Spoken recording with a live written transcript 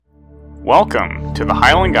Welcome to the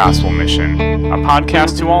Highland Gospel Mission, a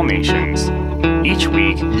podcast to all nations. Each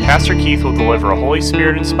week, Pastor Keith will deliver a Holy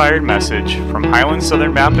Spirit-inspired message from Highland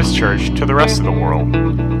Southern Baptist Church to the rest of the world.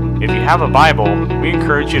 If you have a Bible, we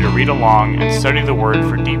encourage you to read along and study the Word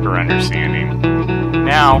for deeper understanding.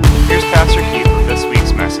 Now, here's Pastor Keith with this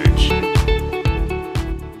week's message.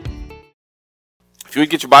 If you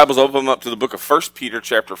would get your Bibles, open them up to the book of 1 Peter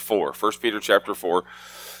chapter 4. 1 Peter chapter 4.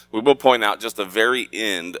 We will point out just the very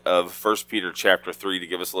end of 1 Peter chapter 3 to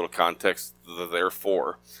give us a little context, the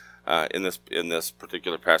therefore, in this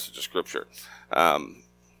particular passage of Scripture. Now,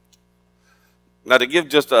 to give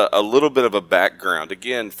just a little bit of a background,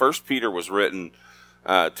 again, 1 Peter was written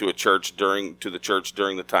to the church during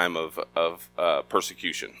the time of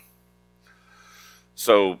persecution.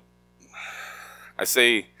 So, I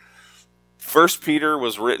say 1 Peter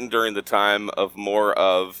was written during the time of more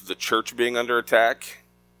of the church being under attack.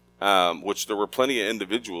 Which there were plenty of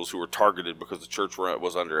individuals who were targeted because the church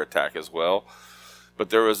was under attack as well.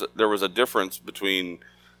 But there was a difference between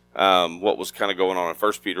what was kind of going on in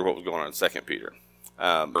 1 Peter, what was going on in 2 Peter,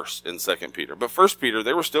 in 2 Peter. But 1 Peter,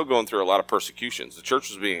 they were still going through a lot of persecutions. The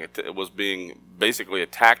church was being basically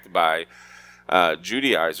attacked by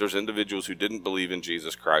Judaizers, individuals who didn't believe in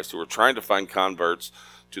Jesus Christ, who were trying to find converts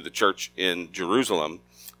to the church in Jerusalem.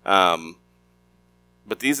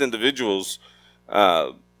 But these individuals,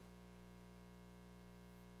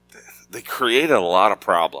 they created a lot of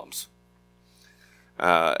problems.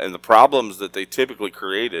 And the problems that they typically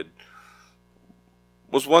created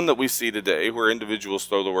was one that we see today, where individuals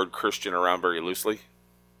throw the word Christian around very loosely.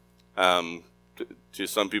 To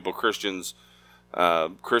some people, Christians,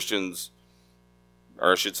 or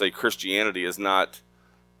I should say Christianity is not,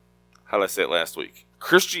 how did I say it last week?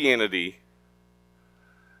 Christianity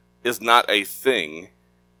is not a thing.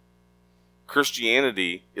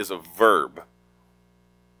 Christianity is a verb.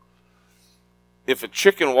 If a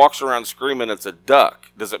chicken walks around screaming it's a duck,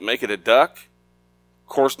 does it make it a duck? Of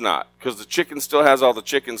course not, because the chicken still has all the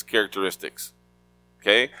chicken's characteristics.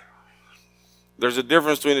 Okay? There's a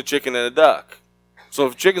difference between a chicken and a duck. So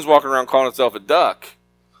if a chicken's walking around calling itself a duck,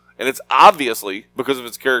 and it's obviously, because of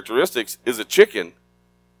its characteristics, is a chicken,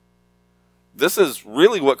 this is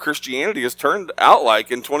really what Christianity has turned out like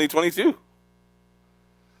in 2022.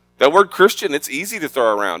 That word Christian, it's easy to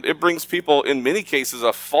throw around. It brings people, in many cases,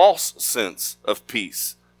 a false sense of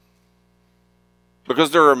peace.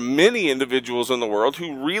 Because there are many individuals in the world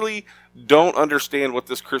who really don't understand what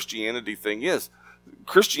this Christianity thing is.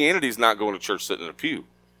 Christianity is not going to church sitting in a pew.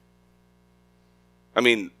 I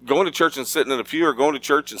mean, going to church and sitting in a pew, or going to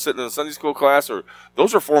church and sitting in a Sunday school class,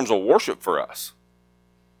 those are forms of worship for us.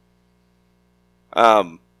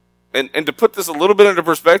 And to put this a little bit into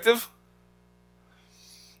perspective,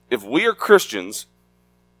 if we are Christians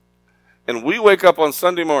and we wake up on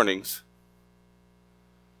Sunday mornings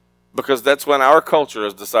because that's when our culture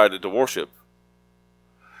has decided to worship,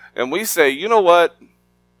 and we say, you know what,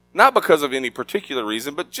 not because of any particular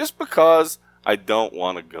reason, but just because I don't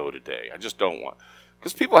want to go today. I just don't want.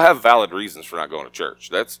 Because people have valid reasons for not going to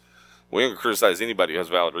church. We ain't going to criticize anybody who has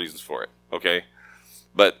valid reasons for it, okay?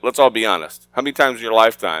 But let's all be honest. How many times in your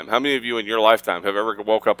lifetime, how many of you in your lifetime have ever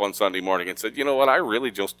woke up on Sunday morning and said, you know what, I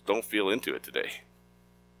really just don't feel into it today?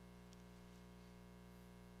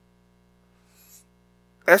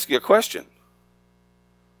 Ask you a question.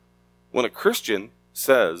 When a Christian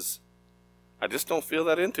says, I just don't feel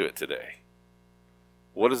that into it today,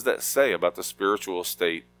 what does that say about the spiritual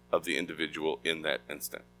state of the individual in that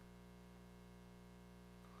instant?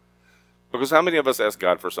 Because how many of us ask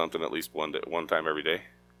God for something at least one time every day?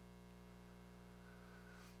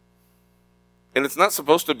 And it's not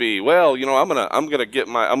supposed to be, well, you know, I'm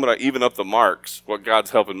gonna even up the marks. What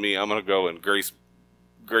God's helping me, I'm gonna go and grace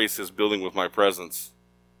His building with my presence,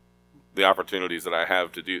 the opportunities that I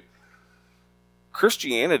have to do.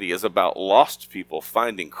 Christianity is about lost people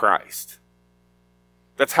finding Christ.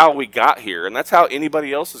 That's how we got here, and that's how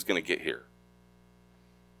anybody else is going to get here.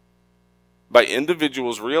 By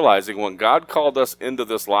individuals realizing when God called us into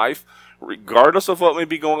this life, regardless of what may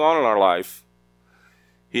be going on in our life,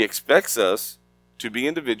 He expects us to be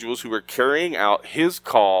individuals who are carrying out His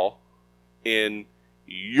call in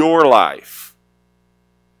your life.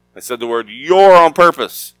 I said the word "your" on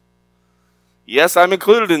purpose. Yes, I'm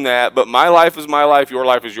included in that, but my life is my life, your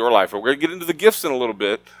life is your life. We're going to get into the gifts in a little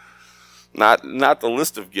bit. Not the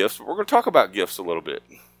list of gifts, but we're going to talk about gifts a little bit.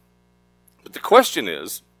 But the question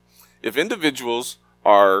is, if individuals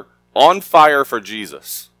are on fire for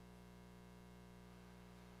Jesus,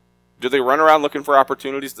 do they run around looking for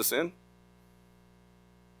opportunities to sin?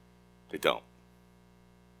 They don't.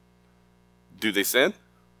 Do they sin?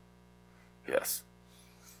 Yes.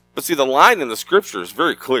 But see, the line in the scripture is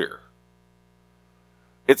very clear.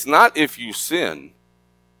 It's not if you sin,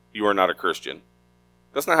 you are not a Christian.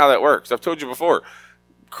 That's not how that works. I've told you before,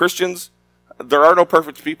 Christians, there are no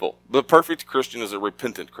perfect people. The perfect Christian is a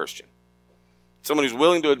repentant Christian. Someone who's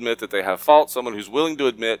willing to admit that they have faults, someone who's willing to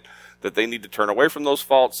admit that they need to turn away from those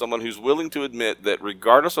faults, someone who's willing to admit that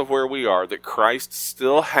regardless of where we are, that Christ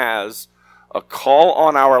still has a call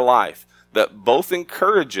on our life that both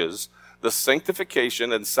encourages the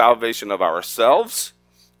sanctification and salvation of ourselves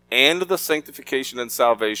and the sanctification and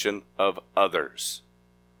salvation of others.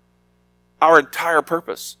 Our entire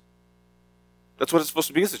purpose. That's what it's supposed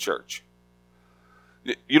to be as a church.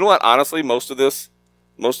 You know what, honestly, most of this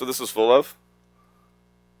is full of?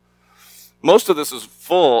 Most of this is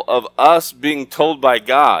full of us being told by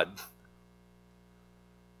God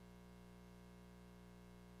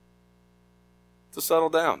to settle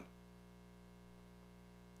down.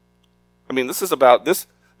 I mean, this is about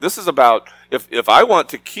if I want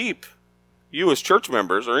to keep you as church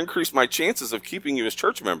members or increase my chances of keeping you as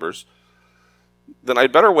church members, then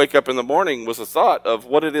I'd better wake up in the morning with a thought of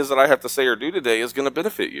what it is that I have to say or do today is going to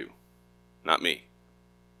benefit you, not me.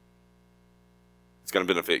 It's going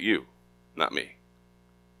to benefit you, not me.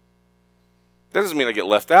 That doesn't mean I get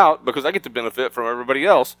left out, because I get to benefit from everybody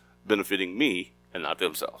else benefiting me and not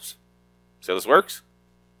themselves. See how this works?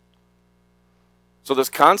 So this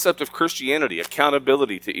concept of Christianity,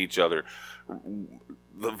 accountability to each other,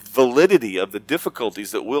 the validity of the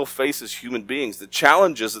difficulties that we'll face as human beings, the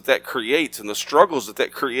challenges that creates and the struggles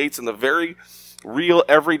that creates in the very real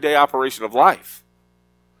everyday operation of life.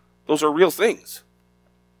 Those are real things.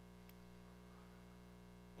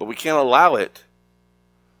 But we can't allow it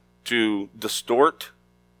to distort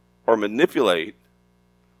or manipulate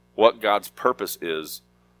what God's purpose is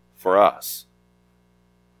for us.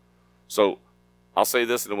 So I'll say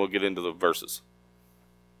this and then we'll get into the verses.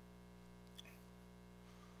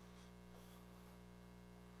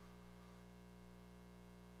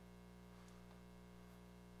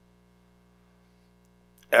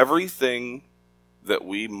 Everything that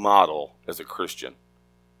we model as a Christian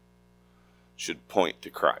should point to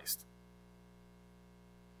Christ.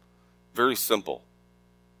 Very simple.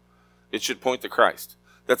 It should point to Christ.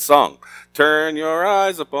 That song, turn your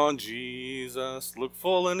eyes upon Jesus, look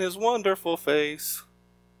full in his wonderful face,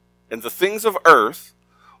 and the things of earth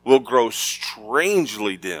will grow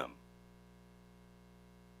strangely dim.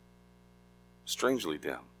 Strangely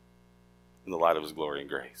dim in the light of his glory and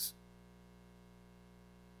grace.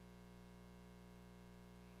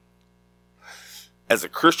 As a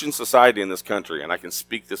Christian society in this country, and I can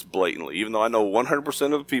speak this blatantly, even though I know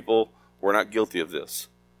 100% of the people were not guilty of this,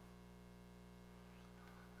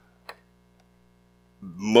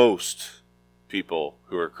 most people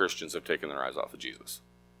who are Christians have taken their eyes off of Jesus.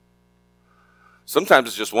 Sometimes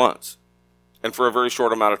it's just once, and for a very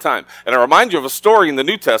short amount of time. And I remind you of a story in the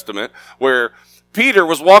New Testament where Peter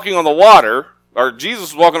was walking on the water, or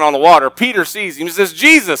Jesus was walking on the water. Peter sees him and says,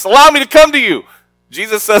 Jesus, allow me to come to you.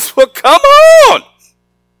 Jesus says, well, come on.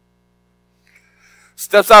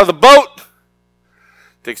 Steps out of the boat,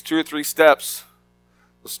 takes 2 or 3 steps.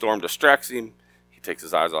 The storm distracts him. He takes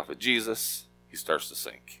his eyes off of Jesus. He starts to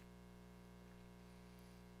sink.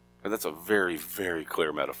 And that's a very, very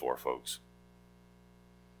clear metaphor, folks.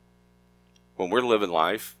 When we're living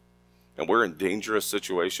life and we're in dangerous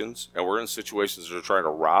situations and we're in situations that are trying to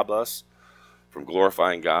rob us from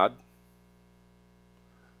glorifying God,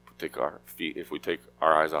 if we take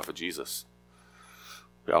our eyes off of Jesus,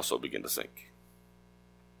 we also begin to sink.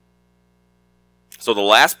 So the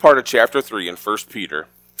last part of chapter 3 in 1 Peter,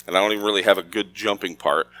 and I don't even really have a good jumping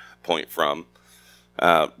point from,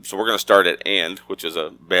 so we're going to start at "and," which is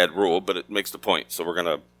a bad rule, but it makes the point, so we're going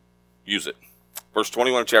to use it. Verse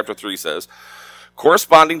 21 of chapter 3 says,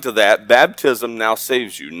 corresponding to that, baptism now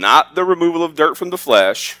saves you, not the removal of dirt from the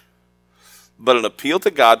flesh, but an appeal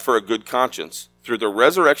to God for a good conscience, through the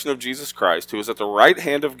resurrection of Jesus Christ, who is at the right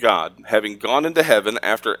hand of God, having gone into heaven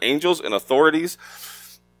after angels and authorities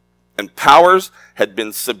and powers had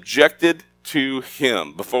been subjected to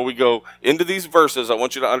him. Before we go into these verses, I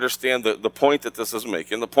want you to understand the point that this is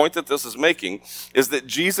making. The point that this is making is that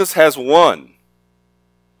Jesus has won.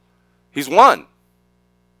 He's won.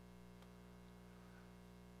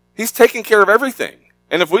 He's taken care of everything.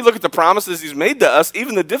 And if we look at the promises he's made to us,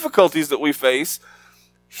 even the difficulties that we face,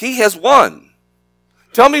 he has won.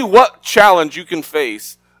 Tell me what challenge you can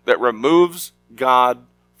face that removes God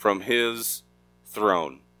from his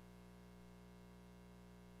throne.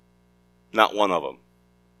 Not one of them.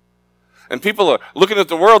 And people are looking at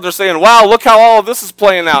the world, they're saying, wow, look how all of this is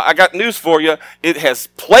playing out. I got news for you. It has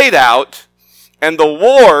played out, and the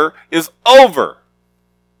war is over.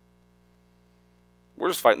 We're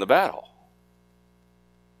just fighting the battle.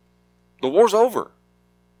 The war's over.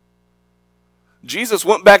 Jesus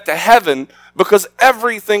went back to heaven because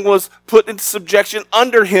everything was put into subjection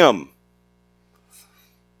under him.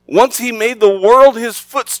 Once he made the world his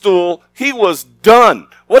footstool, he was done.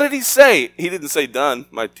 What did he say? He didn't say done.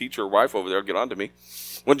 My teacher wife over there will get on to me.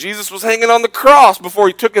 When Jesus was hanging on the cross before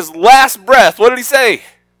he took his last breath, what did he say?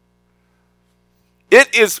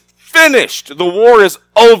 It is finished. The war is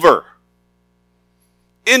over.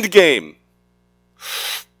 End game.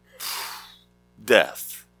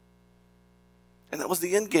 Death. And that was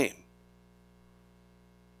the end game.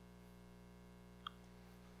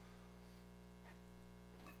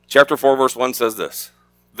 Chapter 4, verse 1 says this.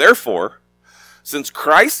 Therefore, since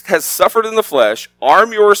Christ has suffered in the flesh,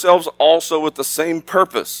 arm yourselves also with the same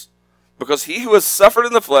purpose, because he who has suffered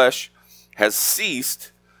in the flesh has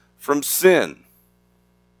ceased from sin.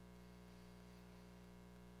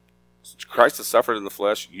 Since Christ has suffered in the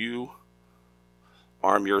flesh, you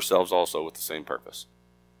arm yourselves also with the same purpose.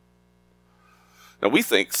 Now we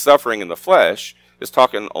think suffering in the flesh is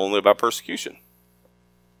talking only about persecution.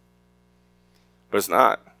 But it's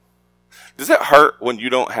not. Does it hurt when you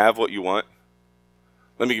don't have what you want?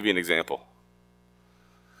 Let me give you an example.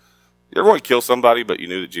 You ever want to kill somebody, but you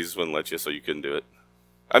knew that Jesus wouldn't let you, so you couldn't do it?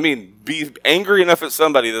 I mean, be angry enough at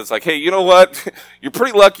somebody that's like, hey, you know what? You're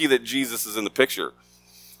pretty lucky that Jesus is in the picture.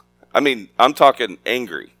 I mean, I'm talking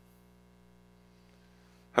angry.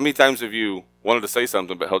 How many times have you wanted to say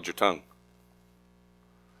something but held your tongue?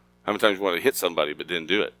 How many times you wanted to hit somebody but didn't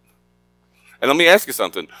do it? And let me ask you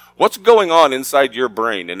something. What's going on inside your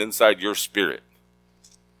brain and inside your spirit?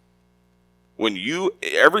 When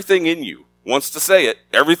everything in you wants to say it,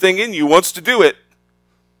 everything in you wants to do it,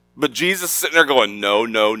 but Jesus is sitting there going, no,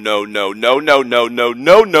 no, no, no, no, no, no, no,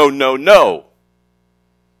 no, no, no, no.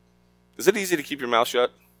 Is it easy to keep your mouth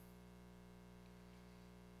shut?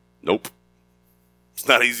 Nope. It's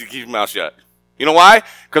not easy to keep your mouth shut. You know why?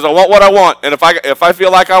 Because I want what I want. And if I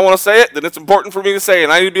feel like I want to say it, then it's important for me to say it.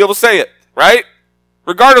 And I need to be able to say it. Right?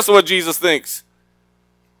 Regardless of what Jesus thinks.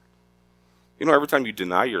 You know, every time you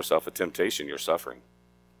deny yourself a temptation, you're suffering.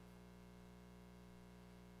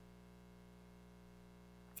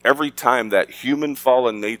 Every time that human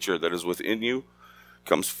fallen nature that is within you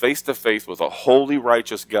comes face to face with a holy,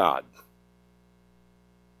 righteous God,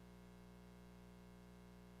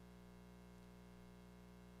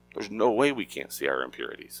 there's no way we can't see our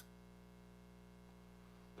impurities.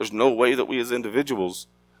 There's no way that we as individuals,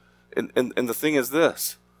 and the thing is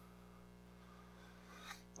this,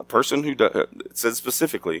 a person who it says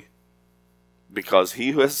specifically, because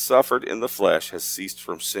he who has suffered in the flesh has ceased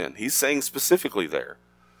from sin. He's saying specifically there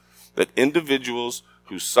that individuals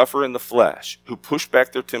who suffer in the flesh, who push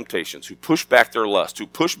back their temptations, who push back their lust, who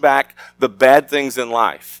push back the bad things in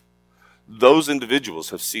life, those individuals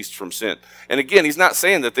have ceased from sin. And again, he's not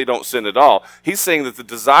saying that they don't sin at all. He's saying that the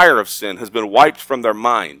desire of sin has been wiped from their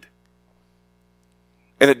mind.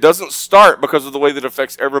 And it doesn't start because of the way that it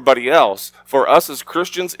affects everybody else. For us as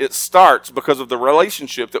Christians, it starts because of the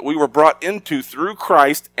relationship that we were brought into through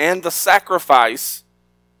Christ and the sacrifice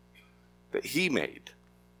that he made.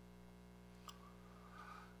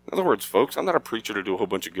 In other words, folks, I'm not a preacher to do a whole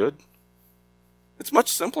bunch of good. It's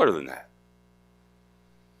much simpler than that.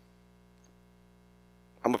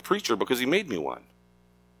 I'm a preacher because he made me one.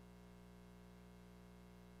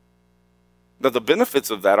 Now, the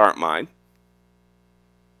benefits of that aren't mine.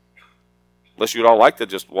 Unless you'd all like to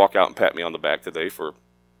just walk out and pat me on the back today for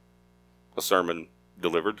a sermon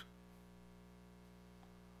delivered.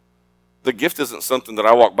 The gift isn't something that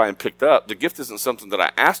I walked by and picked up. The gift isn't something that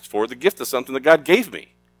I asked for. The gift is something that God gave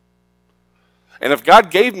me. And if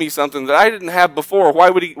God gave me something that I didn't have before,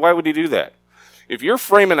 why would he do that? If you're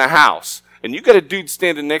framing a house and you got a dude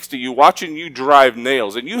standing next to you watching you drive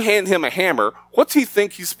nails and you hand him a hammer, what's he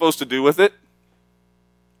think he's supposed to do with it?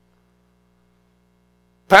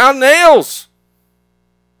 Pound nails.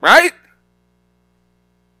 Right?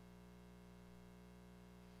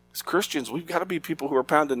 As Christians, we've got to be people who are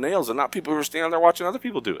pounding nails and not people who are standing there watching other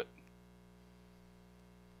people do it.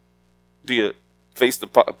 Do you face the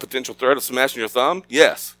potential threat of smashing your thumb?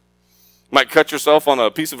 Yes. Might cut yourself on a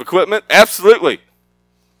piece of equipment? Absolutely.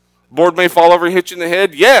 Board may fall over and hit you in the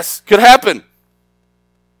head? Yes, could happen.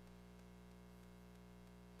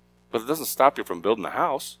 But it doesn't stop you from building a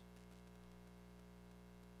house.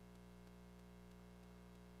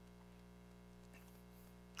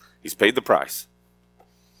 He's paid the price.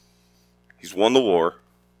 He's won the war.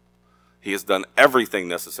 He has done everything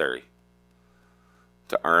necessary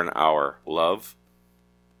to earn our love,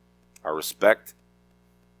 our respect,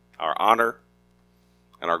 our honor,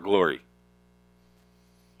 and our glory.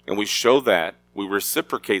 And we show that we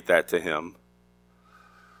reciprocate that to him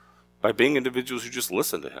by being individuals who just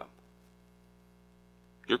listen to him.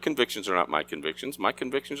 Your convictions are not my convictions. My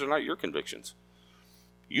convictions are not your convictions.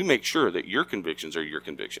 You make sure that your convictions are your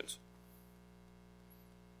convictions.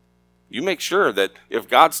 You make sure that if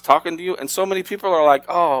God's talking to you, and so many people are like,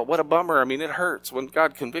 oh, what a bummer. I mean, it hurts when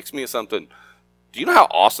God convicts me of something. Do you know how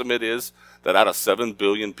awesome it is that out of 7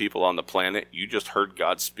 billion people on the planet, you just heard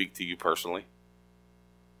God speak to you personally?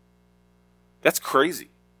 That's crazy.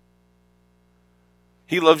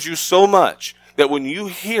 He loves you so much that when you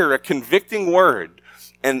hear a convicting word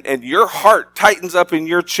and your heart tightens up in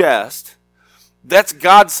your chest, that's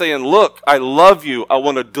God saying, look, I love you. I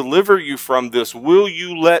want to deliver you from this. Will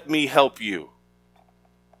you let me help you?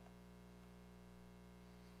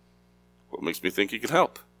 What makes me think he can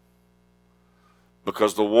help?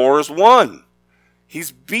 Because the war is won.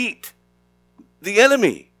 He's beat the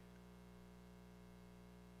enemy.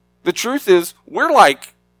 The truth is, we're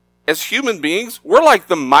like, as human beings, we're like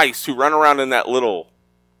the mice who run around in that little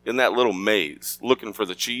maze looking for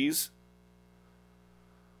the cheese.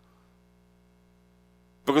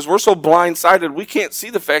 Because we're so blindsided, we can't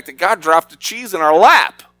see the fact that God dropped the cheese in our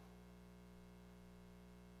lap.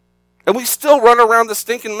 And we still run around the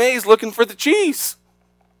stinking maze looking for the cheese.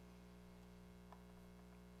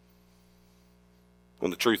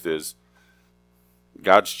 When the truth is,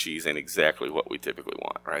 God's cheese ain't exactly what we typically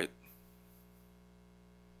want, right?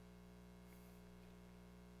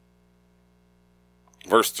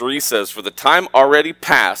 Verse 3 says, for the time already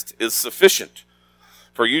past is sufficient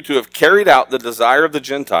for you to have carried out the desire of the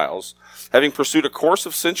Gentiles, having pursued a course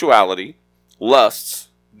of sensuality, lusts,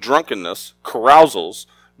 drunkenness, carousals,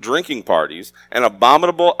 drinking parties, and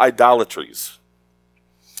abominable idolatries.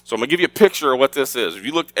 So I'm going to give you a picture of what this is. If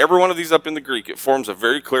you look every one of these up in the Greek, it forms a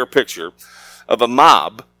very clear picture of a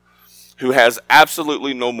mob who has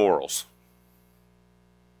absolutely no morals.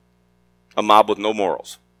 A mob with no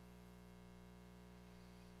morals.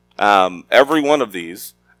 Every one of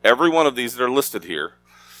these that are listed here,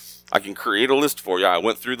 I can create a list for you. I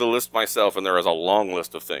went through the list myself, and there is a long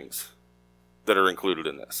list of things that are included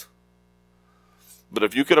in this. But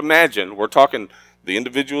if you could imagine, we're talking the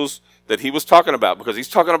individuals that he was talking about, because he's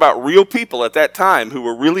talking about real people at that time who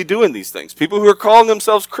were really doing these things. People who are calling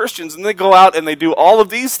themselves Christians, and they go out and they do all of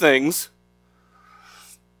these things.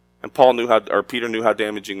 And Peter knew how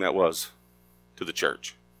damaging that was to the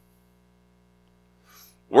church.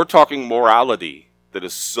 We're talking morality that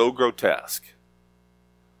is so grotesque.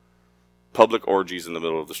 Public orgies in the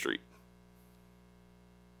middle of the street.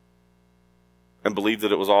 And believed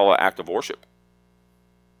that it was all an act of worship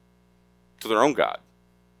to their own God.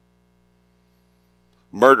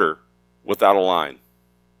 Murder without a line.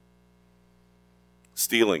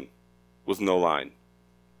 Stealing with no line.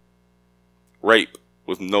 Rape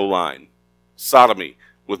with no line. Sodomy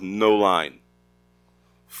with no line.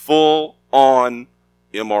 Full on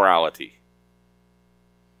immorality.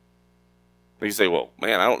 And you say, well,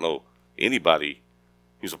 man, I don't know anybody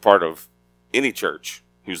who's a part of any church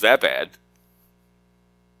who's that bad.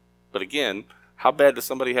 But again, how bad does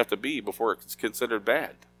somebody have to be before it's considered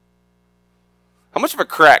bad? How much of a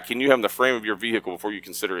crack can you have in the frame of your vehicle before you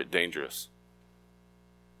consider it dangerous?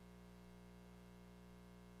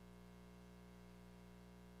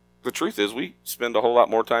 The truth is, we spend a whole lot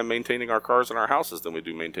more time maintaining our cars and our houses than we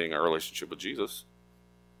do maintaining our relationship with Jesus.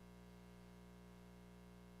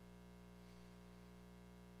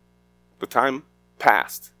 The time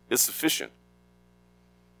past is sufficient.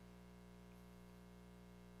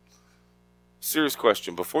 Serious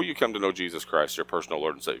question. Before you come to know Jesus Christ, your personal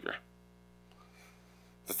Lord and Savior,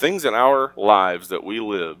 the things in our lives that we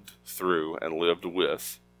lived through and lived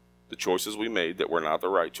with, the choices we made that were not the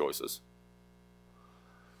right choices,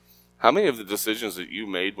 how many of the decisions that you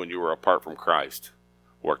made when you were apart from Christ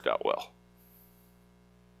worked out well?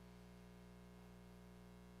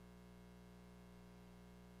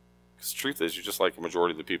 Because the truth is, you're just like the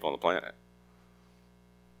majority of the people on the planet.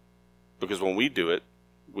 Because when we do it,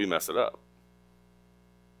 we mess it up.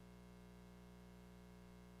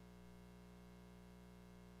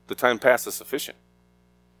 The time past is sufficient.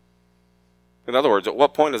 In other words, at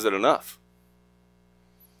what point is it enough?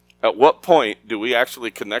 At what point do we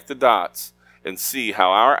actually connect the dots and see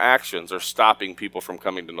how our actions are stopping people from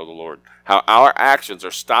coming to know the Lord? How our actions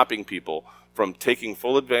are stopping people from taking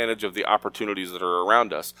full advantage of the opportunities that are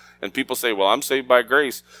around us. And people say, well, I'm saved by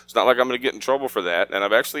grace. It's not like I'm going to get in trouble for that. And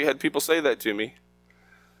I've actually had people say that to me.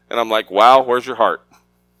 And I'm like, wow, where's your heart?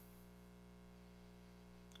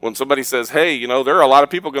 When somebody says, hey, you know, there are a lot of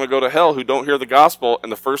people going to go to hell who don't hear the gospel,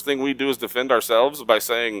 and the first thing we do is defend ourselves by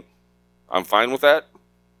saying, I'm fine with that.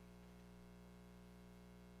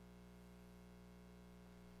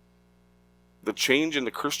 The change in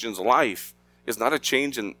the Christian's life is not a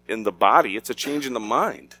change in the body, it's a change in the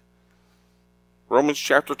mind. Romans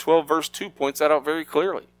chapter 12, verse 2 points that out very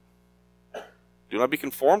clearly. Do not be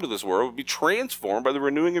conformed to this world, but be transformed by the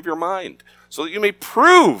renewing of your mind, so that you may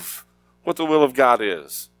prove what the will of God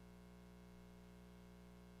is.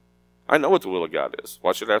 I know what the will of God is.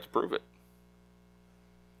 Why should I have to prove it?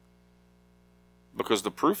 Because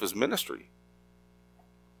the proof is ministry.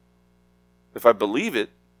 If I believe it,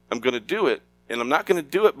 I'm going to do it. And I'm not going to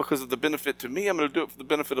do it because of the benefit to me. I'm going to do it for the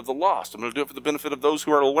benefit of the lost. I'm going to do it for the benefit of those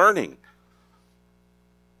who are learning.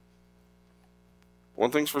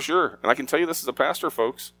 One thing's for sure, and I can tell you this as a pastor,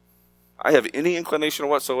 folks. I have any inclination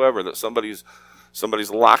whatsoever that somebody's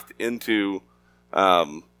locked into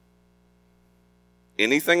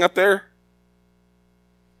anything up there.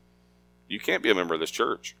 You can't be a member of this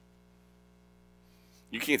church.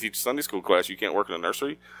 You can't teach Sunday school class. You can't work in a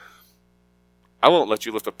nursery. I won't let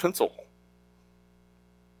you lift a pencil.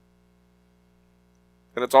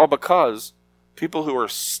 And it's all because people who are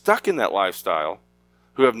stuck in that lifestyle,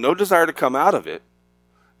 who have no desire to come out of it,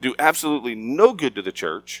 do absolutely no good to the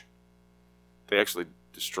church. They actually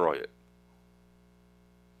destroy it.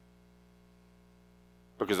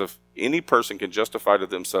 Because if any person can justify to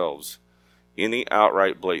themselves any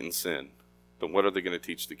outright blatant sin, then what are they going to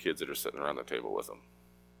teach the kids that are sitting around the table with them?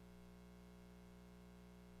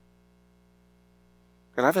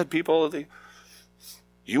 And I've had people,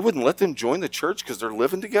 you wouldn't let them join the church because they're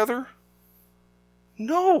living together?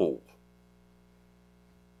 No.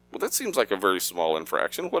 Well, that seems like a very small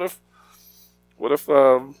infraction. What if,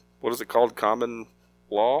 what is it called, common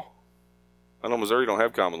law? I know Missouri don't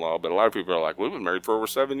have common law, but a lot of people are like, we've been married for over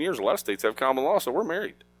 7 years. A lot of states have common law, so we're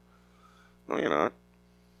married. No, you're not.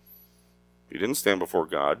 You didn't stand before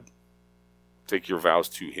God. Take your vows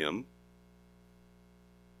to Him.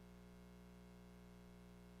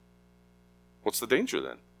 What's the danger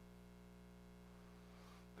then?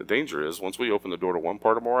 The danger is once we open the door to one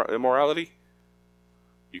part of immorality,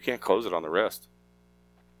 you can't close it on the rest.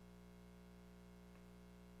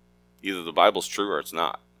 Either the Bible's true or it's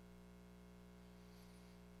not.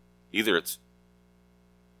 Either it's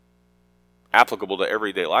applicable to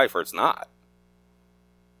everyday life or it's not.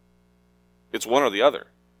 It's one or the other.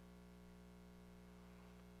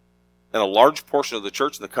 And a large portion of the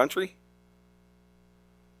church in the country,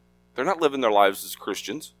 they're not living their lives as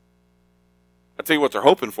Christians. I tell you what they're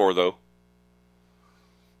hoping for, though.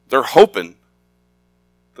 They're hoping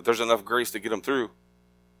that there's enough grace to get them through.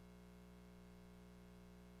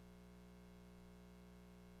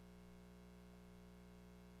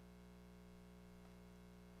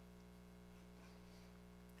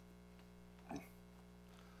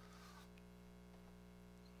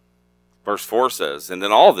 Verse 4 says, and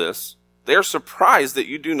in all this, they are surprised that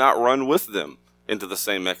you do not run with them into the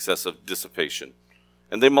same excess of dissipation,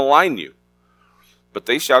 and they malign you. But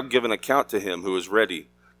they shall give an account to him who is ready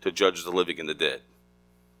to judge the living and the dead.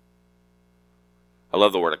 I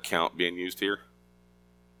love the word account being used here,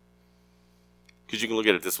 because you can look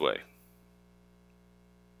at it this way.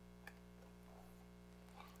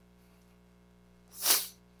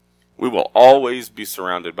 We will always be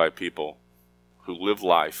surrounded by people who live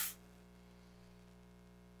life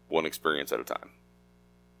one experience at a time.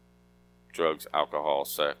 Drugs, alcohol,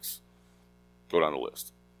 sex. Go down the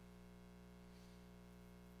list.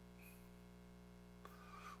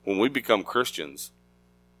 When we become Christians,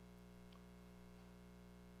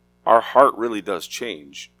 our heart really does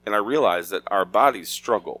change. And I realize that our bodies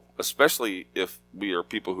struggle, especially if we are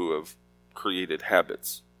people who have created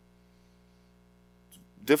habits. It's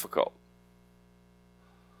difficult.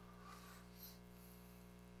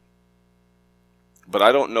 But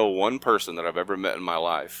I don't know one person that I've ever met in my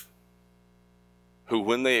life who,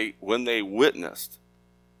 when they witnessed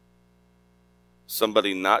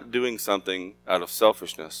somebody not doing something out of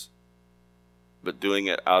selfishness, but doing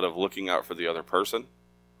it out of looking out for the other person,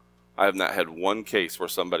 I have not had one case where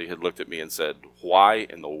somebody had looked at me and said, why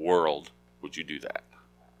in the world would you do that?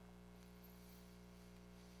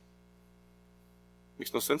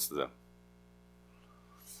 Makes no sense to them.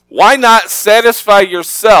 Why not satisfy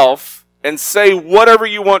yourself and say whatever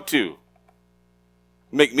you want to?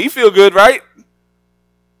 Make me feel good, right?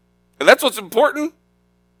 And that's what's important.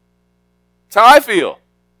 It's how I feel.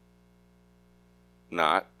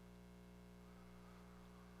 Not.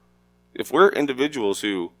 If we're individuals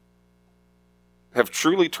who have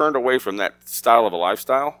truly turned away from that style of a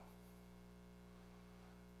lifestyle,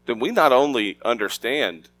 then we not only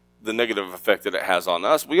understand the negative effect that it has on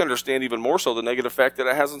us, we understand even more so the negative effect that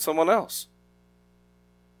it has on someone else.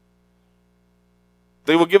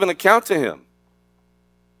 They will give an account to him.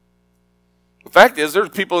 The fact is, there's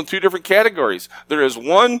people in two different categories. There is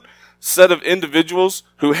one set of individuals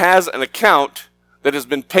who has an account that has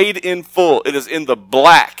been paid in full. It is in the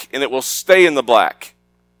black, and it will stay in the black.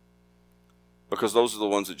 Because those are the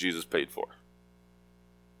ones that Jesus paid for.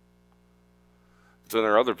 But then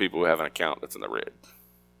there are other people who have an account that's in the red.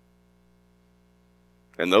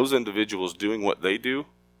 And those individuals doing what they do,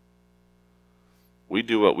 we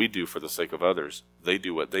do what we do for the sake of others. They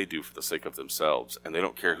do what they do for the sake of themselves. And they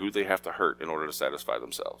don't care who they have to hurt in order to satisfy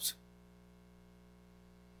themselves.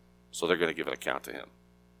 So they're going to give an account to him.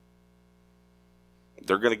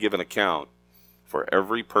 They're going to give an account for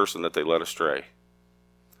every person that they led astray.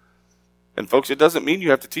 And folks, it doesn't mean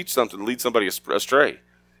you have to teach something to lead somebody astray.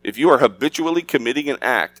 If you are habitually committing an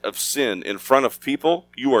act of sin in front of people,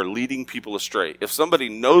 you are leading people astray. If somebody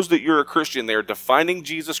knows that you're a Christian, they are defining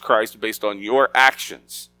Jesus Christ based on your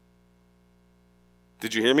actions.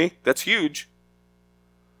 Did you hear me? That's huge.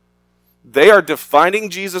 They are defining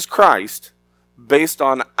Jesus Christ based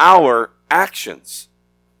on our actions.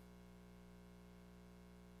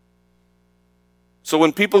 So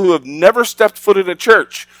when people who have never stepped foot in a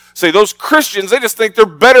church say those Christians, they just think they're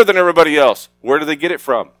better than everybody else. Where do they get it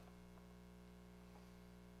from?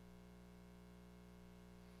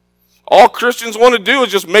 All Christians want to do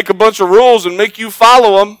is just make a bunch of rules and make you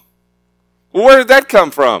follow them. Well, where did that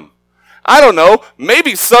come from? I don't know.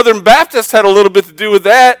 Maybe Southern Baptists had a little bit to do with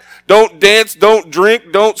that. Don't dance, don't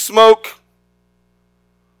drink, don't smoke.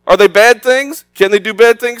 Are they bad things? Can they do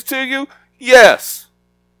bad things to you? Yes.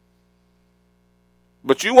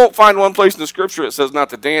 But you won't find one place in the Scripture that says not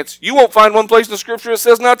to dance. You won't find one place in the Scripture that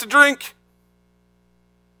says not to drink.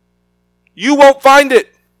 You won't find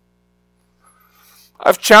it.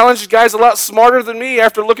 I've challenged guys a lot smarter than me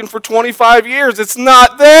after looking for 25 years. It's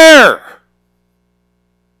not there.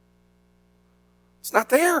 It's not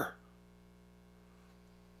there.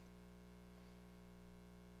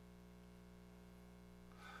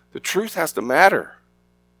 The truth has to matter.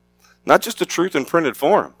 Not just the truth in printed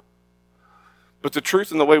form, but the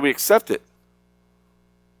truth in the way we accept it.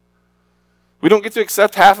 We don't get to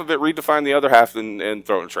accept half of it, redefine the other half, and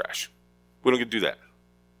throw it in the trash. We don't get to do that.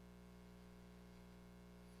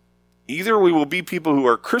 Either we will be people who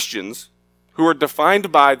are Christians, who are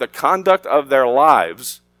defined by the conduct of their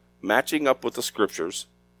lives matching up with the Scriptures.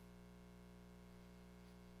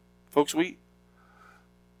 Folks, we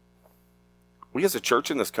as a church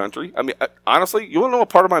in this country, honestly, you want to know what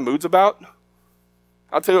part of my mood's about?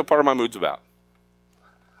 I'll tell you what part of my mood's about.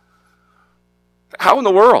 How in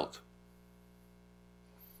the world?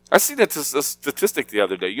 I seen a statistic the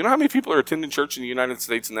other day. You know how many people are attending church in the United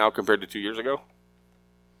States now compared to 2 years ago?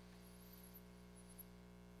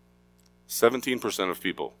 17% of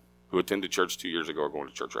people who attended church 2 years ago are going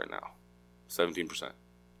to church right now. 17%.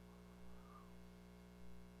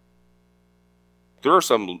 There are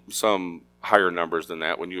some higher numbers than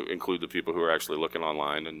that when you include the people who are actually looking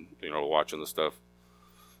online and watching the stuff,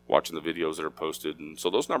 watching the videos that are posted, and so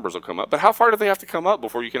those numbers will come up. But how far do they have to come up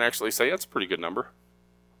before you can actually say that's a pretty good number?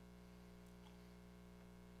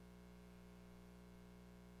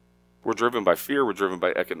 We're driven by fear. We're driven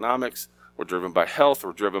by economics. We're driven by health.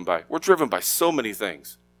 We're driven by so many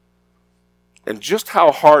things. And just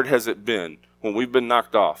how hard has it been when we've been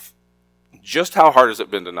knocked off? Just how hard has it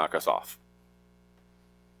been to knock us off?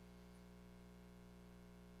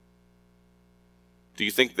 Do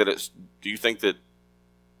you think that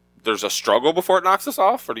there's a struggle before it knocks us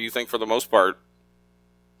off? Or do you think for the most part,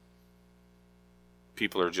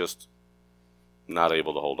 people are just not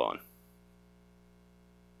able to hold on?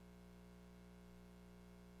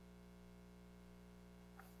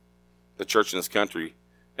 The church in this country,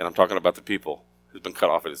 and I'm talking about the people, has been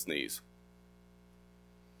cut off at its knees.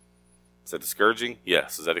 Is that discouraging?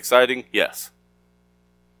 Yes. Is that exciting? Yes.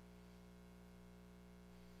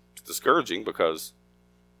 It's discouraging because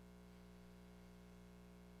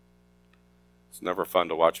it's never fun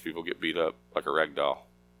to watch people get beat up like a rag doll.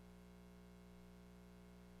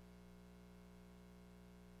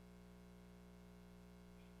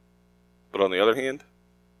 But on the other hand,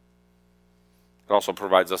 it also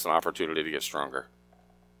provides us an opportunity to get stronger.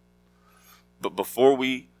 But before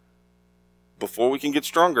we can get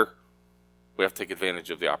stronger, we have to take advantage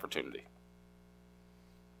of the opportunity.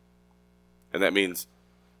 And that means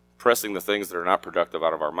pressing the things that are not productive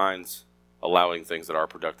out of our minds, allowing things that are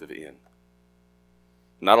productive in.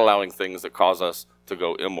 Not allowing things that cause us to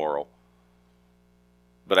go immoral,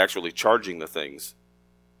 but actually charging the things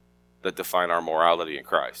that define our morality in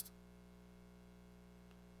Christ.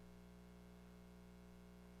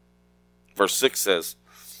 Verse 6 says,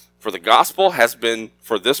 "For the gospel has been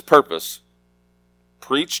for this purpose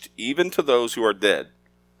preached even to those who are dead,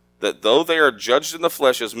 that though they are judged in the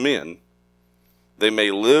flesh as men, they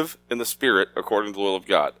may live in the Spirit according to the will of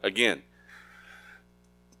God. Again,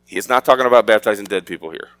 he's not talking about baptizing dead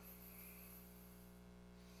people here.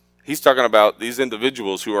 He's talking about these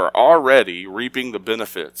individuals who are already reaping the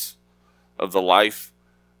benefits of the life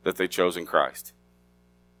that they chose in Christ.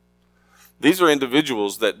 These are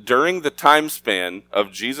individuals that during the time span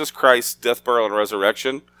of Jesus Christ's death, burial, and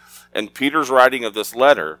resurrection, and Peter's writing of this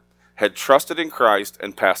letter, had trusted in Christ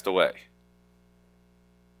and passed away.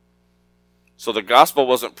 So the gospel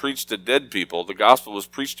wasn't preached to dead people. The gospel was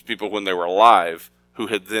preached to people when they were alive who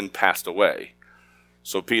had then passed away.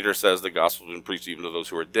 So Peter says the gospel has been preached even to those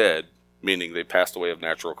who are dead, meaning they passed away of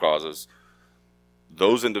natural causes.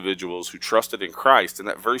 Those individuals who trusted in Christ in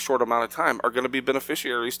that very short amount of time are going to be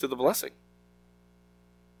beneficiaries to the blessing.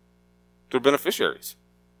 They're beneficiaries.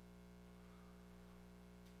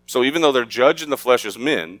 So even though they're judged in the flesh as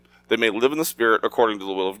men, they may live in the Spirit according to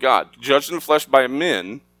the will of God. Judged in the flesh by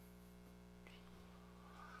men.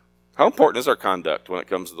 How important is our conduct when it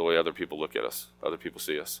comes to the way other people look at us, other people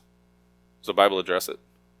see us? Does the Bible address it?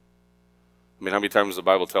 I mean, how many times does the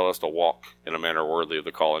Bible tell us to walk in a manner worthy of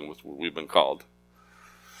the calling with what we've been called?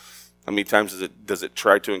 How many times does it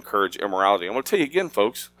try to encourage immorality? I'm going to tell you again,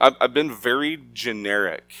 folks, I've been very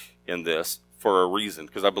generic in this for a reason,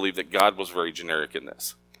 because I believe that God was very generic in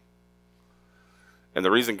this. And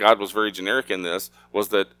the reason God was very generic in this was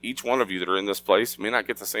that each one of you that are in this place may not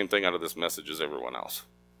get the same thing out of this message as everyone else.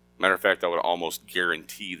 Matter of fact, I would almost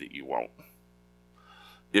guarantee that you won't,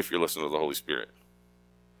 if you're listening to the Holy Spirit.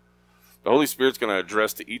 The Holy Spirit's going to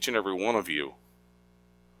address to each and every one of you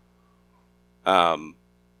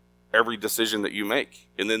every decision that you make.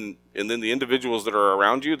 And then the individuals that are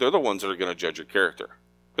around you, they're the ones that are going to judge your character.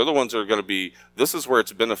 They're the ones that are going to be, this is where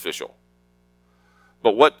it's beneficial.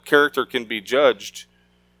 But what character can be judged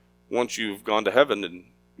once you've gone to heaven and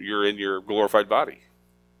you're in your glorified body?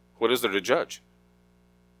 What is there to judge?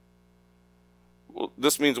 Well,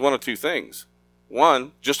 this means one of two things.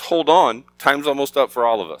 One, just hold on. Time's almost up for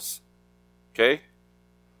all of us. Okay?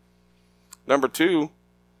 Number two,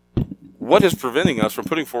 what is preventing us from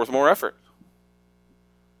putting forth more effort?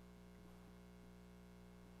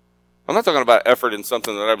 I'm not talking about effort in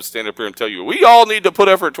something that I would stand up here and tell you, we all need to put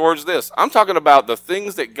effort towards this. I'm talking about the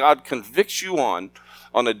things that God convicts you on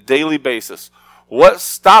a daily basis. What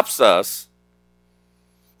stops us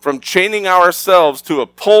from chaining ourselves to a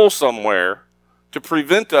pole somewhere to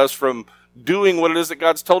prevent us from doing what it is that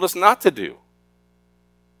God's told us not to do?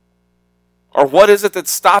 Or what is it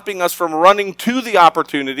that's stopping us from running to the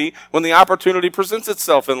opportunity when the opportunity presents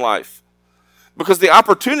itself in life? Because the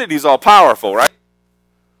opportunity is all powerful, right?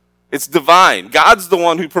 It's divine. God's the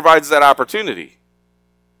one who provides that opportunity.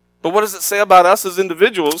 But what does it say about us as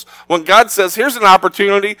individuals when God says, here's an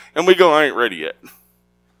opportunity, and we go, I ain't ready yet?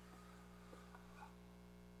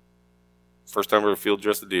 First time I ever field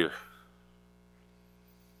dressed a deer.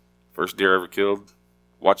 First deer I ever killed.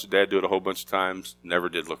 Watched Dad do it a whole bunch of times. Never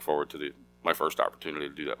did look forward to my first opportunity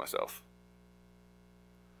to do that myself.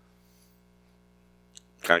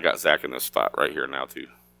 Kind of got Zach in this spot right here now too.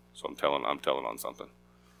 So I'm telling on something.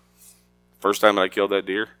 First time I killed that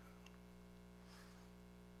deer,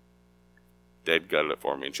 Dad gutted it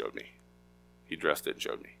for me and showed me. He dressed it and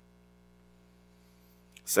showed me.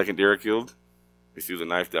 Second deer I killed, he threw the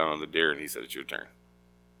knife down on the deer and he said, it's your turn.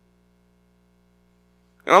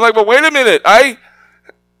 And I'm like, but wait a minute. I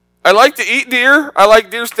like to eat deer. I like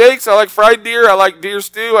deer steaks. I like fried deer. I like deer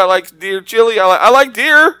stew. I like deer chili. I like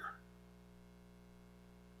deer.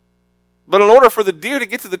 But in order for the deer to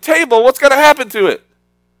get to the table, what's got to happen to it?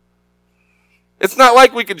 It's not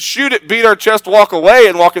like we could shoot it, beat our chest, walk away,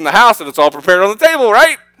 and walk in the house and it's all prepared on the table,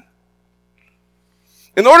 right?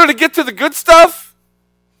 In order to get to the good stuff,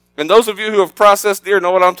 and those of you who have processed deer know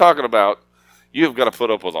what I'm talking about, you have got to put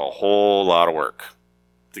up with a whole lot of work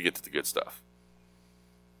to get to the good stuff.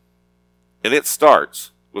 And it starts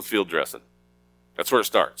with field dressing. That's where it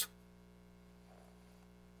starts.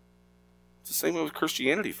 It's the same way with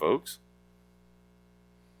Christianity, folks.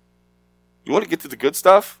 You want to get to the good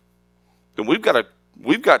stuff? Then we've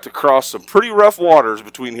got to cross some pretty rough waters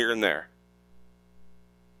between here and there.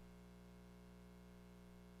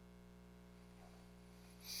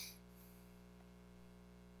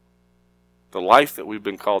 The life that we've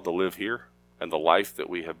been called to live here and the life that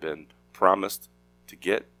we have been promised to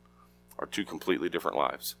get are two completely different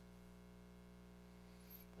lives.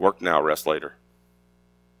 Work now, rest later.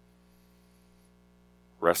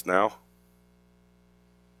 Rest now.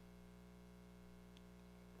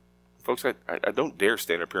 Folks, I don't dare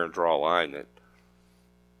stand up here and draw a line that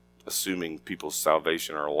assuming people's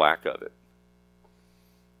salvation or a lack of it.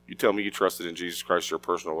 You tell me you trusted in Jesus Christ, your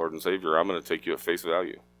personal Lord and Savior, I'm going to take you at face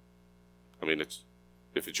value. I mean,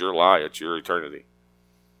 if it's your lie, it's your eternity.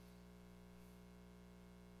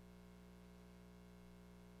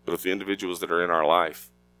 But if the individuals that are in our life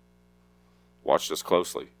watched us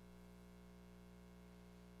closely,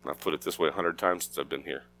 and I've put it this way 100 times since I've been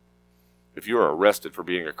here, if you are arrested for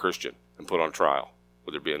being a Christian and put on trial,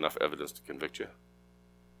 would there be enough evidence to convict you?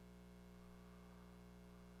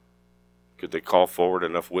 Could they call forward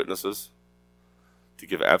enough witnesses to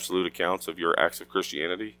give absolute accounts of your acts of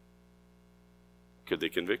Christianity? Could they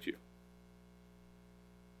convict you?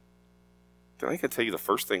 Then I ain't going to tell you the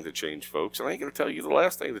first thing to change, folks, and I ain't going to tell you the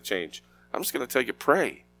last thing to change. I'm just going to tell you,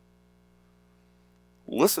 pray.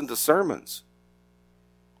 Listen to sermons.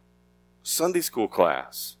 Sunday school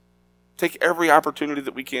class. Take every opportunity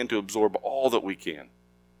that we can to absorb all that we can.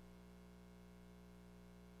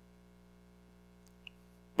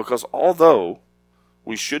 Because although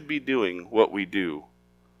we should be doing what we do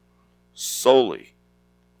solely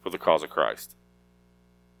for the cause of Christ,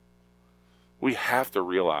 we have to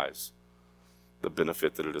realize the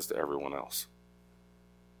benefit that it is to everyone else.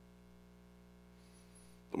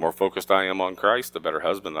 The more focused I am on Christ, the better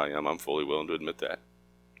husband I am. I'm fully willing to admit that.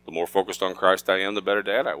 The more focused on Christ I am, the better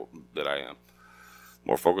dad that I am. The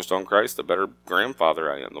more focused on Christ, the better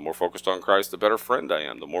grandfather I am. The more focused on Christ, the better friend I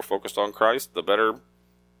am. The more focused on Christ, the better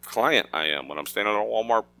client I am when I'm standing in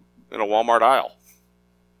a Walmart aisle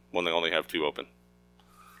when they only have 2 open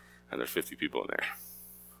and there's 50 people in there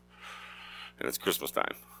and it's Christmas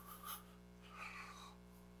time.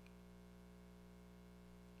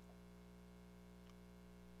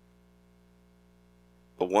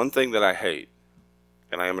 But one thing that I hate,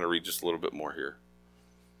 and I am going to read just a little bit more here,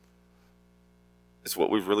 is what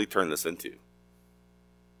we've really turned this into.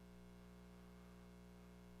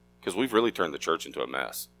 Because we've really turned the church into a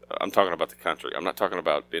mess. I'm talking about the country. I'm not talking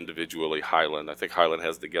about individually Highland. I think Highland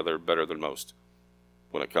has it together better than most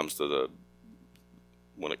when it comes to the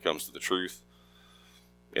truth,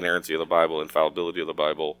 inerrancy of the Bible, infallibility of the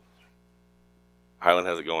Bible. Highland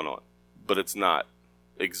has it going on, but it's not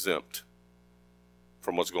exempt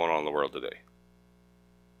from what's going on in the world today.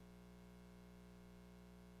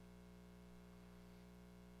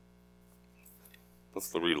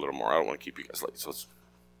 Let's read a little more. I don't want to keep you guys late. So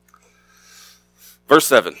verse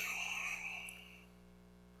 7.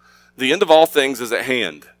 The end of all things is at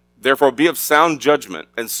hand. Therefore be of sound judgment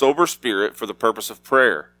and sober spirit for the purpose of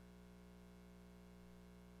prayer.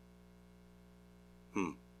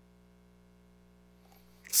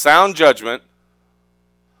 Sound judgment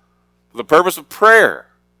for the purpose of prayer.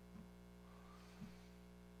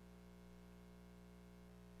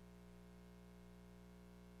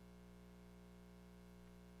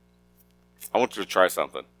 I want you to try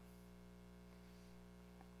something.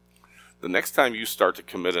 The next time you start to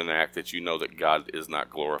commit an act that you know that God is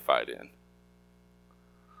not glorified in,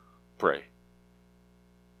 pray.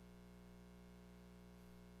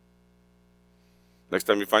 Next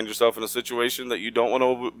time you find yourself in a situation that you don't want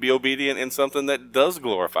to be obedient in something that does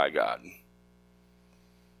glorify God,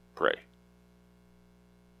 pray.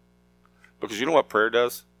 Because you know what prayer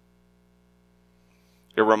does?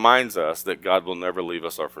 It reminds us that God will never leave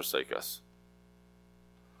us or forsake us.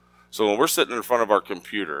 So when we're sitting in front of our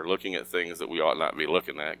computer looking at things that we ought not be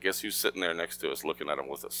looking at, guess who's sitting there next to us looking at them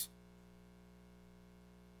with us?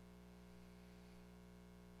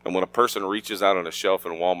 And when a person reaches out on a shelf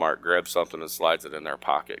in Walmart, grabs something and slides it in their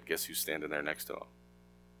pocket, guess who's standing there next to them?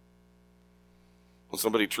 When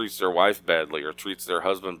somebody treats their wife badly or treats their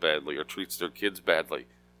husband badly or treats their kids badly,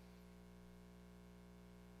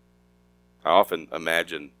 I often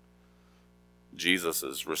imagine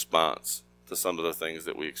Jesus' response to some of the things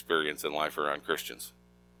that we experience in life around Christians.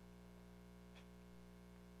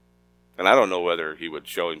 And I don't know whether he would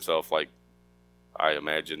show himself like I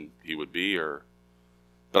imagine he would be,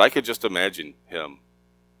 but I could just imagine him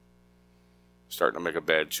starting to make a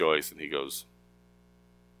bad choice and he goes,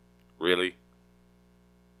 "Really?"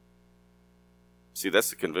 See, that's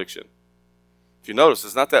the conviction. If you notice,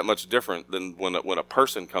 it's not that much different than when a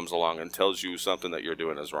person comes along and tells you something that you're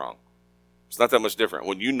doing is wrong. It's not that much different.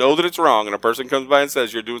 When you know that it's wrong and a person comes by and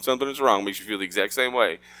says you're doing something that's wrong, it makes you feel the exact same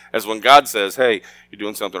way as when God says, "Hey, you're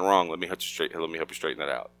doing something wrong. Let me help you straighten that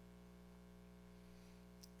out."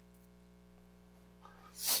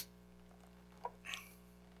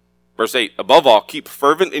 Verse 8, above all, keep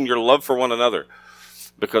fervent in your love for one another,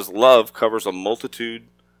 because love covers a multitude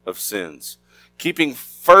of sins. Keeping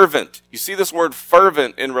fervent. You see this word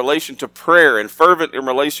fervent in relation to prayer and fervent in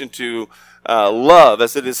relation to love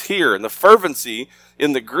as it is here. And the fervency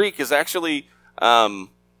in the Greek is actually, the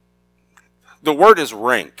word is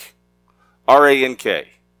rank.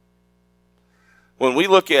 R-A-N-K. When we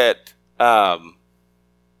look at the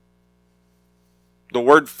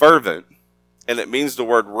word fervent, and it means the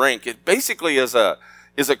word rank, it basically is a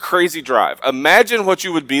crazy drive. Imagine what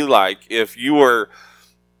you would be like if you were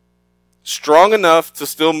strong enough to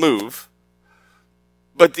still move,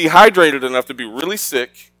 but dehydrated enough to be really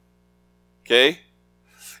sick, okay?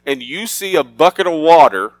 And you see a bucket of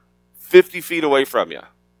water 50 feet away from you.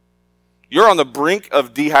 You're on the brink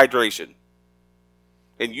of dehydration.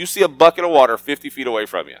 And you see a bucket of water 50 feet away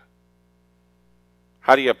from you.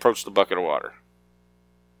 How do you approach the bucket of water?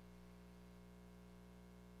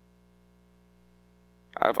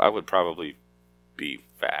 I would probably be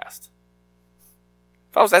fast.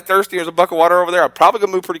 If I was that thirsty, there's a bucket of water over there, I'd probably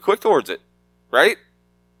gonna move pretty quick towards it, right?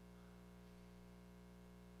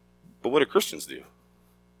 But what do Christians do?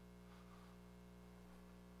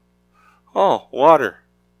 Oh, water.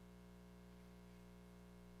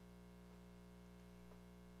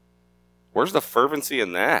 Where's the fervency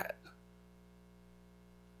in that?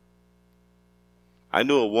 I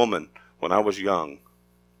knew a woman when I was young.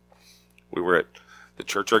 We were at the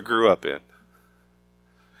church I grew up in.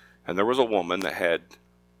 And there was a woman that had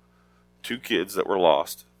 2 kids that were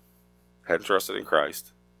lost, hadn't trusted in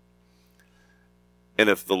Christ. And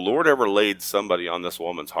if the Lord ever laid somebody on this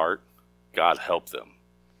woman's heart, God helped them.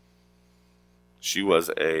 She was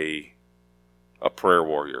a prayer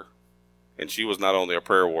warrior. And she was not only a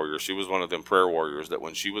prayer warrior, she was one of them prayer warriors that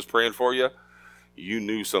when she was praying for you, you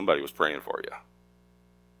knew somebody was praying for you.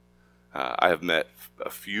 I have met a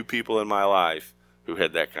few people in my life who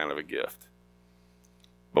had that kind of a gift.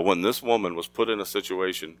 But when this woman was put in a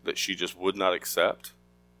situation that she just would not accept,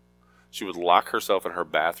 she would lock herself in her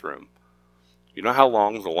bathroom. You know how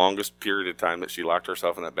long the longest period of time that she locked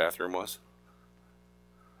herself in that bathroom was?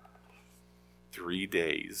 3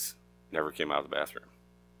 days. Never came out of the bathroom.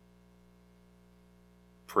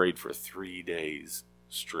 Prayed for 3 days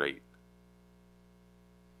straight.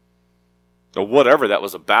 Now, whatever that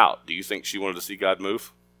was about, do you think she wanted to see God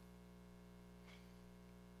move?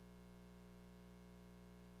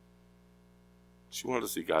 She wanted to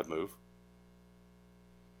see God move.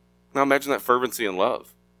 Now imagine that fervency and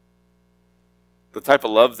love. The type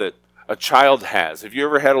of love that a child has. Have you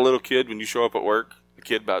ever had a little kid when you show up at work? A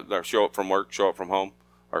kid show up from work, show up from home,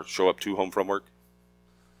 or show up to home from work?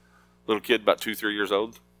 Little kid about 2-3 years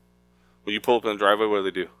old. When you pull up in the driveway,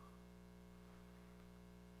 what do?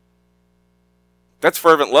 That's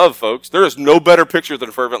fervent love, folks. There is no better picture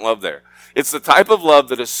than fervent love there. It's the type of love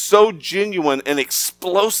that is so genuine and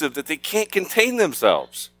explosive that they can't contain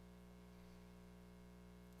themselves.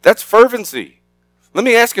 That's fervency. Let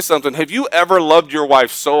me ask you something. Have you ever loved your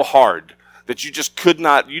wife so hard that you just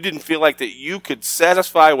you didn't feel like that you could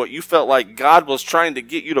satisfy what you felt like God was trying to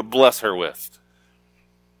get you to bless her with?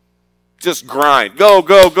 Just grind. Go,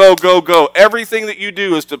 go, go, go, go. Everything that you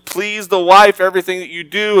do is to please the wife. Everything that you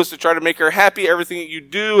do is to try to make her happy. Everything that you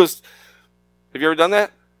do is... Have you ever done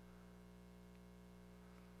that?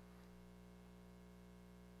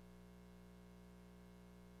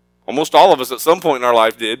 Almost all of us at some point in our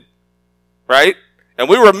life did. Right? And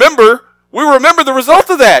we remember the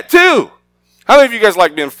result of that too. How many of you guys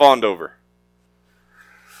like being fawned over?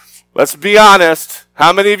 Let's be honest.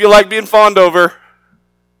 How many of you like being fawned over?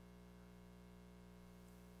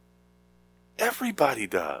 Everybody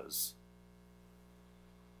does.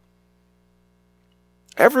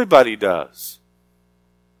 Everybody does.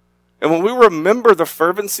 And when we remember the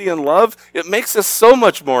fervency and love, it makes us so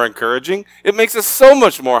much more encouraging. It makes us so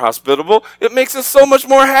much more hospitable. It makes us so much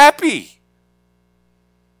more happy.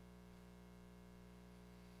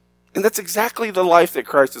 And that's exactly the life that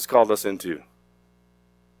Christ has called us into.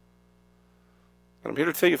 And I'm here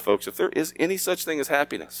to tell you, folks, if there is any such thing as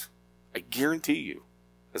happiness, I guarantee you,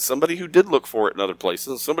 as somebody who did look for it in other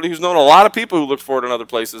places, somebody who's known a lot of people who looked for it in other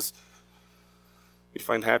places, you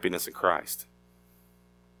find happiness in Christ.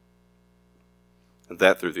 And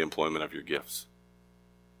that through the employment of your gifts.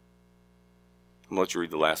 I'm going to let you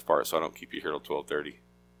read the last part so I don't keep you here till 12:30.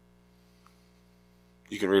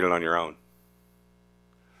 You can read it on your own.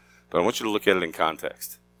 But I want you to look at it in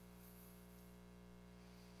context.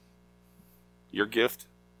 Your gift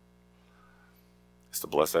is to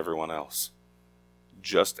bless everyone else,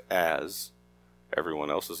 just as everyone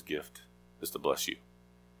else's gift is to bless you.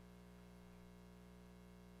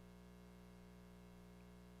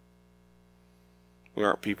 We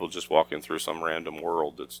aren't people just walking through some random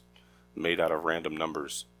world that's made out of random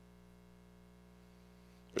numbers.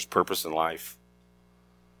 There's purpose in life.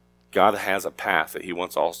 God has a path that he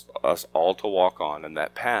wants us all to walk on, and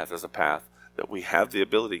that path is a path that we have the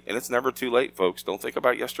ability. And it's never too late, folks. Don't think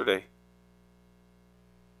about yesterday.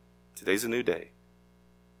 Today's a new day.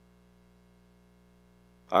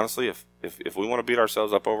 Honestly, if we want to beat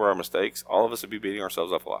ourselves up over our mistakes, all of us would be beating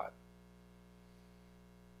ourselves up a lot.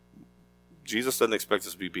 Jesus doesn't expect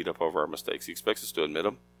us to be beat up over our mistakes. He expects us to admit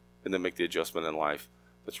them and then make the adjustment in life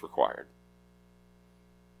that's required.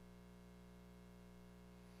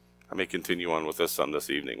 I may continue on with this some this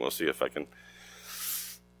evening. We'll see if I can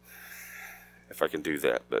do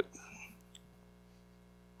that. But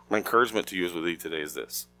my encouragement to you as we leave today is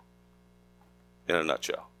this, in a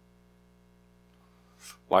nutshell.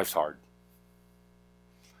 Life's hard.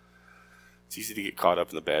 It's easy to get caught up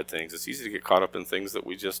in the bad things. It's easy to get caught up in things that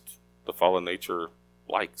the fallen nature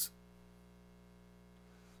likes.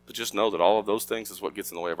 But just know that all of those things is what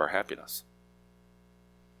gets in the way of our happiness.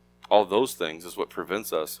 All of those things is what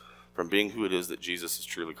prevents us from being who it is that Jesus has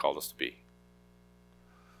truly called us to be.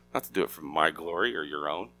 Not to do it for my glory or your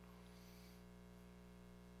own,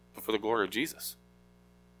 but for the glory of Jesus.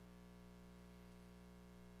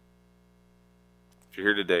 If you're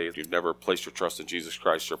here today, if you've never placed your trust in Jesus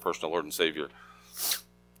Christ, your personal Lord and Savior,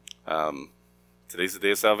 today's the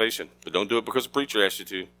day of salvation. But don't do it because a preacher asked you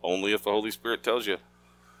to. Only if the Holy Spirit tells you.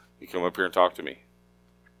 You come up here and talk to me.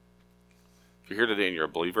 If you're here today and you're a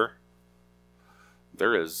believer,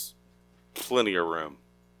 there is plenty of room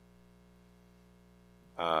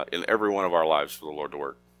in every one of our lives for the Lord to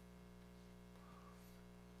work.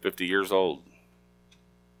 50 years old.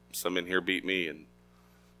 Some in here beat me and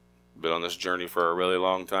been on this journey for a really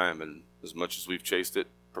long time, and as much as we've chased it,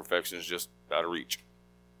 perfection is just out of reach.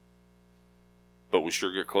 But we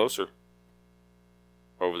sure get closer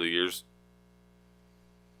over the years.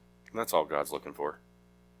 And that's all God's looking for.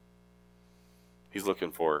 He's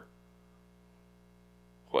looking for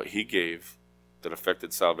what He gave that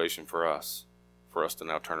affected salvation for us to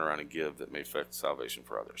now turn around and give that may affect salvation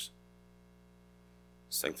for others.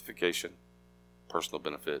 Sanctification, personal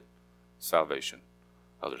benefit, salvation,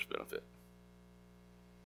 others' benefit.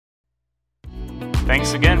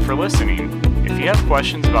 Thanks again for listening. If you have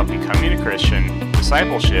questions about becoming a Christian,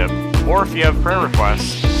 discipleship, or if you have prayer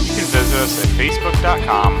requests, you can visit us at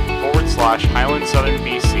facebook.com/Highland Southern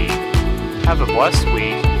BC. Have a blessed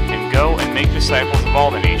week, and go and make disciples of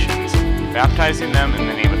all the nations, baptizing them in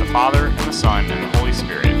the name of the Father, and the Son, and the Holy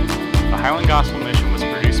Spirit. The Highland Gospel Mission was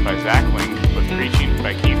produced by Zach Link, with preaching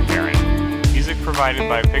by Keith Perrin. Music provided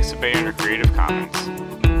by Pixabay under Creative Commons.